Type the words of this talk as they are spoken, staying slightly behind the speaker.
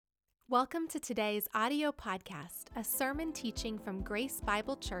Welcome to today's audio podcast, a sermon teaching from Grace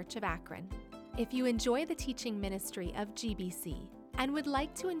Bible Church of Akron. If you enjoy the teaching ministry of GBC and would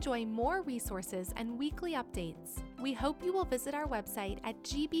like to enjoy more resources and weekly updates, we hope you will visit our website at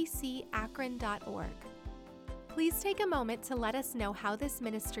gbcakron.org. Please take a moment to let us know how this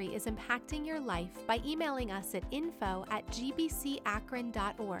ministry is impacting your life by emailing us at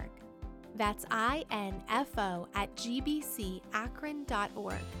info@gbcakron.org. That's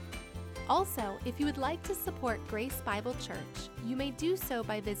info@gbcakron.org. Also, if you would like to support Grace Bible Church, you may do so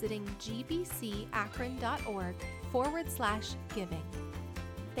by visiting gbcakron.org/giving.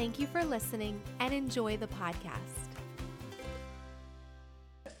 Thank you for listening and enjoy the podcast.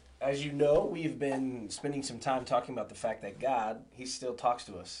 As you know, we've been spending some time talking about the fact that God, He still talks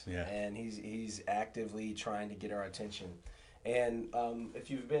to us. Yeah. And He's actively trying to get our attention. And if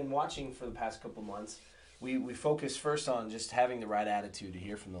you've been watching for the past couple months, we focused first on just having the right attitude to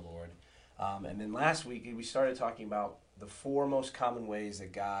hear from the Lord. And then last week, we started talking about the 4 most common ways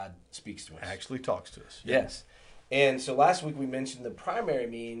that God speaks to us. Actually talks to us. Yes. And so last week we mentioned the primary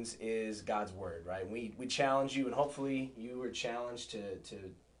means is God's Word, right? We challenge you, and hopefully you were challenged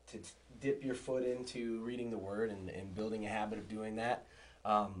to dip your foot into reading the Word and building a habit of doing that,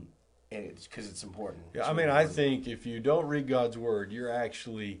 because it's important. Yeah, I think if you don't read God's Word, you're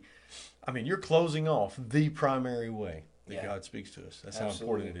closing off the primary way that God speaks to us. That's Absolutely. How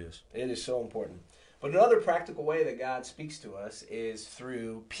important it is. It is so important. But another practical way that God speaks to us is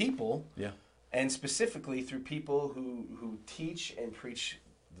through people, and specifically through people who teach and preach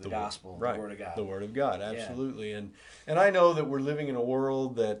the gospel, right. The Word of God. The Word of God, absolutely. Yeah. And I know that we're living in a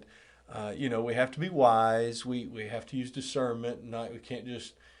world that, we have to be wise. We have to use discernment. We can't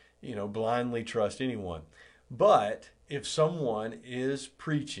just, blindly trust anyone. But if someone is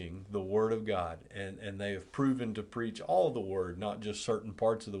preaching the Word of God and they have proven to preach all of the Word, not just certain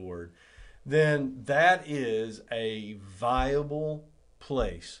parts of the Word, then that is a viable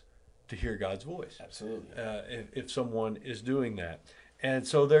place to hear God's voice. Absolutely. If someone is doing that. And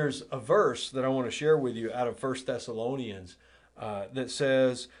so there's a verse that I want to share with you out of 1 Thessalonians that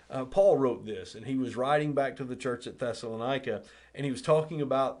says, Paul wrote this, and he was writing back to the church at Thessalonica, and he was talking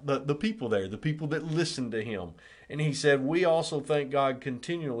about the people there, the people that listened to him. And he said, "We also thank God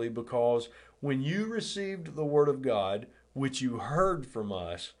continually because when you received the word of God, which you heard from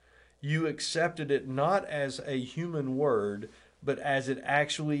us, you accepted it not as a human word, but as it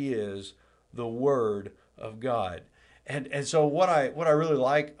actually is, the word of God." And so what I really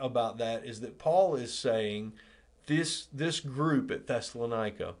like about that is that Paul is saying this group at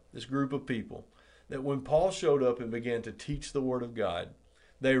Thessalonica, this group of people, that when Paul showed up and began to teach the Word of God,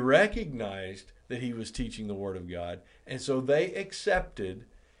 they recognized that he was teaching the Word of God, and so they accepted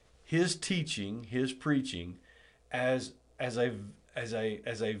his teaching, his preaching, as a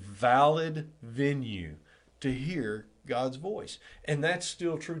valid venue to hear God's voice. And that's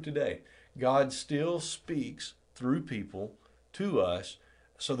still true today. God still speaks through people to us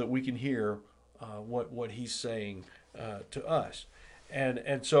so that we can hear what he's saying to us.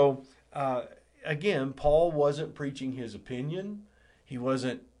 And so, again, Paul wasn't preaching his opinion. He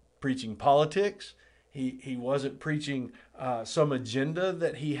wasn't preaching politics. He wasn't preaching some agenda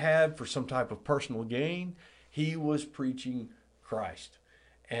that he had for some type of personal gain. He was preaching Christ.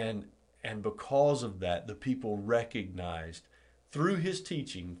 And because of that, the people recognized through his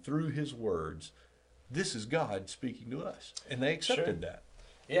teaching, through his words, this is God speaking to us. And they accepted that.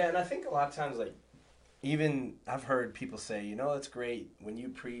 Yeah, and I think a lot of times, even I've heard people say, it's great when you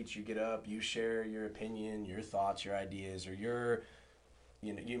preach, you get up, you share your opinion, your thoughts, your ideas, or you're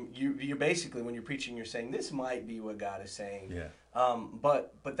basically, when you're preaching, you're saying this might be what God is saying. Yeah.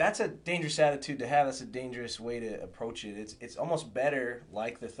 But that's a dangerous attitude to have. That's a dangerous way to approach it. It's almost better,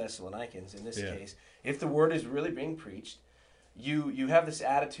 like the Thessalonians in this case, if the word is really being preached, you have this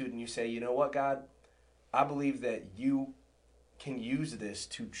attitude and you say, you know what, God, I believe that you can use this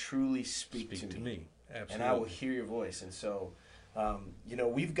to truly speak to me. Absolutely. And I will hear your voice. And so,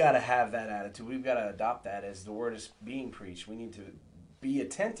 we've got to have that attitude. We've got to adopt that as the word is being preached. We need to be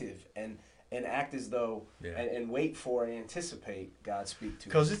attentive and act as though and wait for and anticipate God speak to us.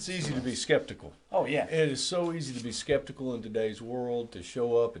 Because it's easy to be skeptical. Oh, yeah. It is so easy to be skeptical in today's world, to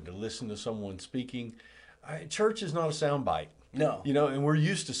show up and to listen to someone speaking. Church is not a soundbite. No. And we're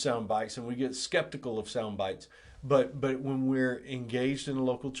used to sound bites, and we get skeptical of sound bites. But when we're engaged in a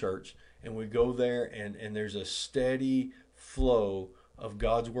local church and we go there and there's a steady flow of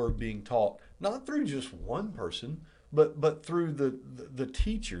God's word being taught, not through just one person, but through the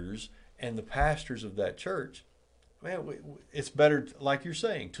teachers and the pastors of that church, man, it's better, like you're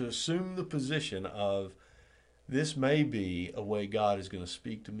saying, to assume the position of this may be a way God is going to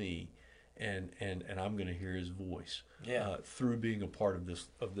speak to me and I'm going to hear his voice Yeah. through being a part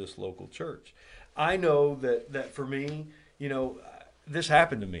of this local church. I know that for me, this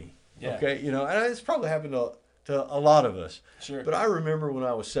happened to me. Yeah. Okay, and it's probably happened to a lot of us. Sure. But I remember when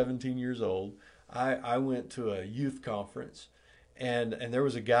I was 17 years old, I went to a youth conference, and there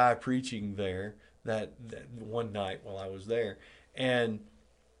was a guy preaching there that one night while I was there, and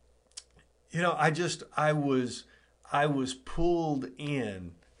I was pulled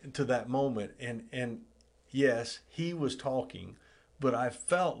in to that moment, and yes, he was talking, but I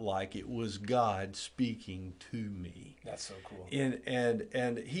felt like it was God speaking to me. That's so cool.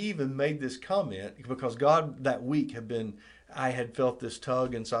 And he even made this comment because God that week I had felt this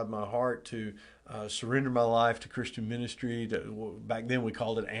tug inside my heart to surrender my life to Christian ministry. Back then we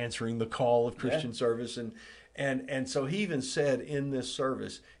called it answering the call of Christian service. And so he even said in this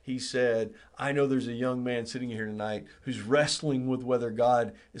service, he said, I know there's a young man sitting here tonight who's wrestling with whether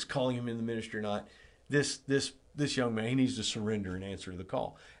God is calling him in the ministry or not. This young man, he needs to surrender and answer the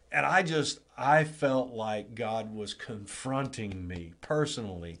call. And I felt like God was confronting me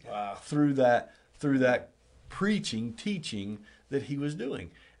personally through that preaching, teaching that he was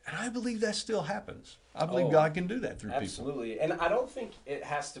doing. And I believe that still happens. I believe God can do that through people. Absolutely. And I don't think it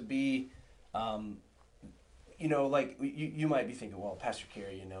has to be, like you might be thinking, well, Pastor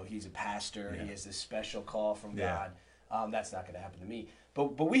Kerry, he's a pastor. Yeah. He has this special call from Yeah. God. That's not going to happen to me.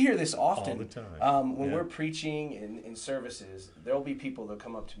 But we hear this often. All the time. When we're preaching in services, there'll be people that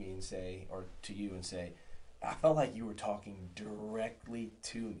come up to me and say, or to you and say, I felt like you were talking directly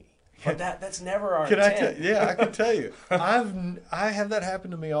to me. But that's never our intent. I can tell you. I have that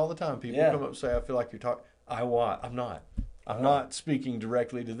happen to me all the time. People come up and say, I feel like you're talking. I'm not. I'm not speaking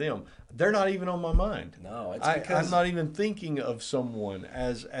directly to them. They're not even on my mind. No, it's because I'm not even thinking of someone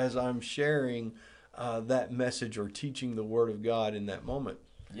as I'm sharing that message or teaching the Word of God in that moment.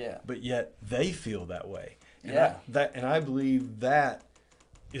 Yeah. But yet they feel that way. And I believe that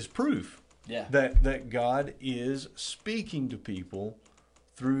is proof that God is speaking to people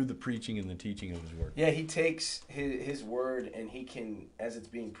through the preaching and the teaching of his Word. Yeah, he takes his Word and he can, as it's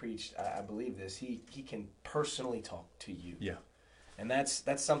being preached, I believe this, he can personally talk to you. Yeah. And that's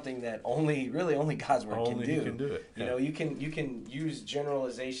something that only God's Word can do. Only he can do it. Yeah. You can use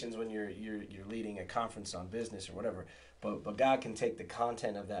generalizations when you're leading a conference on business or whatever, but God can take the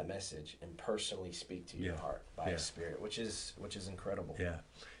content of that message and personally speak to your heart by His Spirit, which is incredible. Yeah.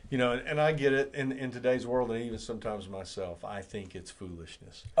 And I get it in today's world, and even sometimes myself, I think it's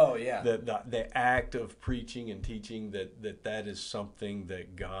foolishness. Oh, yeah. The act of preaching and teaching that is something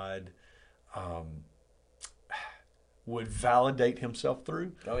that God would validate himself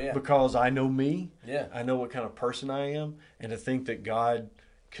through. Oh, yeah. Because I know me. Yeah. I know what kind of person I am. And to think that God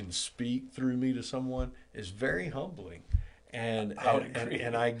can speak through me to someone is very humbling. And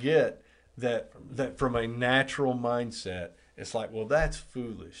I get that from a natural mindset, it's like, well, that's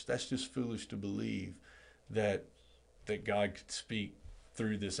foolish. That's just foolish to believe that God could speak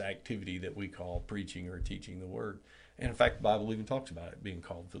through this activity that we call preaching or teaching the Word. And in fact, the Bible even talks about it being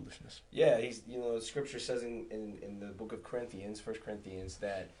called foolishness. Yeah, Scripture says in the book of Corinthians, 1 Corinthians,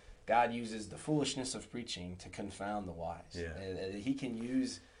 that God uses the foolishness of preaching to confound the wise. Yeah. And he can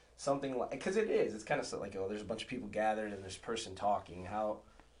use something like, because it's kind of like, there's a bunch of people gathered and there's a person talking.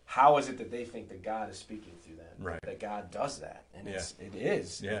 How is it that they think that God is speaking through them? Right. That God does that. And it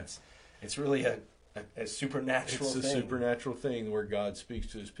is. Yeah. It's really a supernatural thing. It's a supernatural thing where God speaks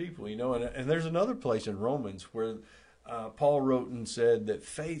to his people, and there's another place in Romans where Paul wrote and said that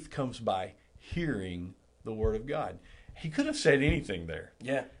faith comes by hearing the Word of God. He could have said anything there.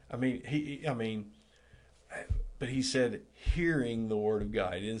 Yeah. But he said hearing the Word of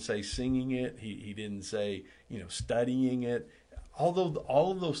God. He didn't say singing it. He didn't say, studying it. Although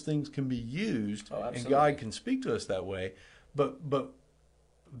all of those things can be used, and God can speak to us that way, but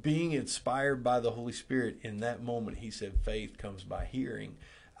being inspired by the Holy Spirit in that moment, he said faith comes by hearing.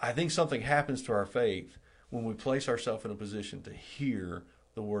 I think something happens to our faith when we place ourselves in a position to hear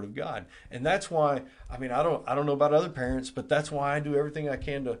the Word of God. And that's why, I don't know about other parents, but that's why I do everything I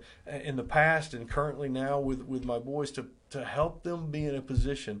can to, in the past and currently now with my boys, to help them be in a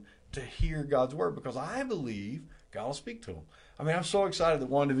position to hear God's Word, because I believe God will speak to them. I'm so excited that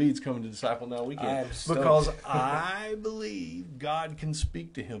Juan David's coming to Disciple Now weekend because I believe God can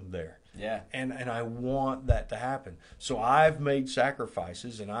speak to him there. Yeah. And I want that to happen. So I've made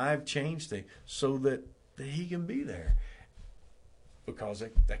sacrifices and I've changed things so that he can be there. because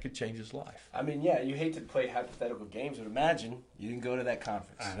that could change his life. I mean, yeah, you hate to play hypothetical games, but imagine you didn't go to that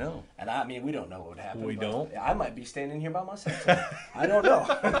conference. I know. And I mean, we don't know what would happen. We don't. I might be standing here by myself. I don't know.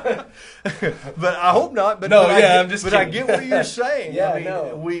 But I hope not. But No, but yeah, I'm just But I kidding. get what you're saying. Yeah, I mean, I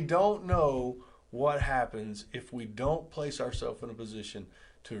know. we don't know what happens if we don't place ourselves in a position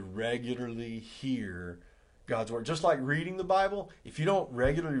to regularly hear God's word. Just like reading the Bible, if you don't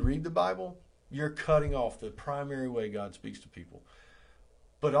regularly read the Bible, you're cutting off the primary way God speaks to people.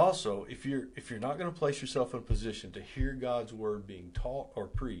 But also, if you're not going to place yourself in a position to hear God's word being taught or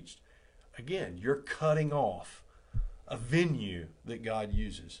preached, again, you're cutting off a venue that God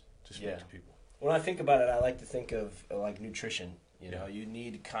uses to speak to people. When I think about it, I like to think of like nutrition. You know, you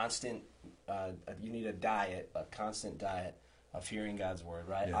need constant, you need a constant diet of hearing God's word,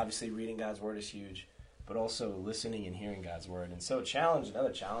 right? Yeah. Obviously, reading God's word is huge, but also listening and hearing God's word. And so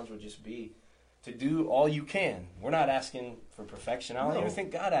another challenge would just be to do all you can. We're not asking for perfection. I don't even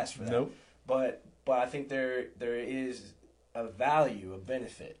think God asked for that. Nope. But I think there is a value, a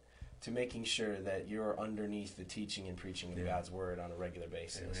benefit to making sure that you're underneath the teaching and preaching of God's word on a regular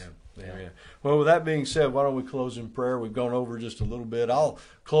basis. Amen. Well, with that being said, why don't we close in prayer? We've gone over just a little bit. I'll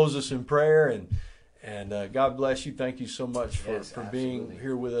close us in prayer, and God bless you. Thank you so much for being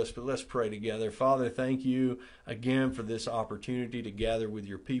here with us. But let's pray together. Father, thank you again for this opportunity to gather with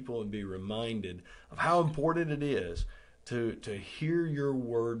your people and be reminded of how important it is to hear your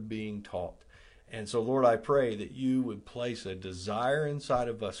word being taught. And so, Lord, I pray that you would place a desire inside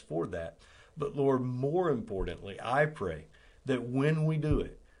of us for that. But, Lord, more importantly, I pray that when we do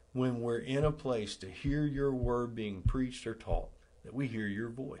it, when we're in a place to hear your word being preached or taught, that we hear your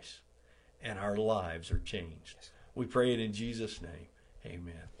voice and our lives are changed. We pray it in Jesus' name.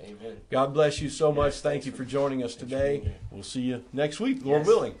 Amen. Amen. God bless you so much. Thank you for joining us today. We'll see you next week, Lord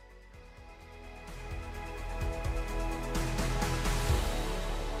willing.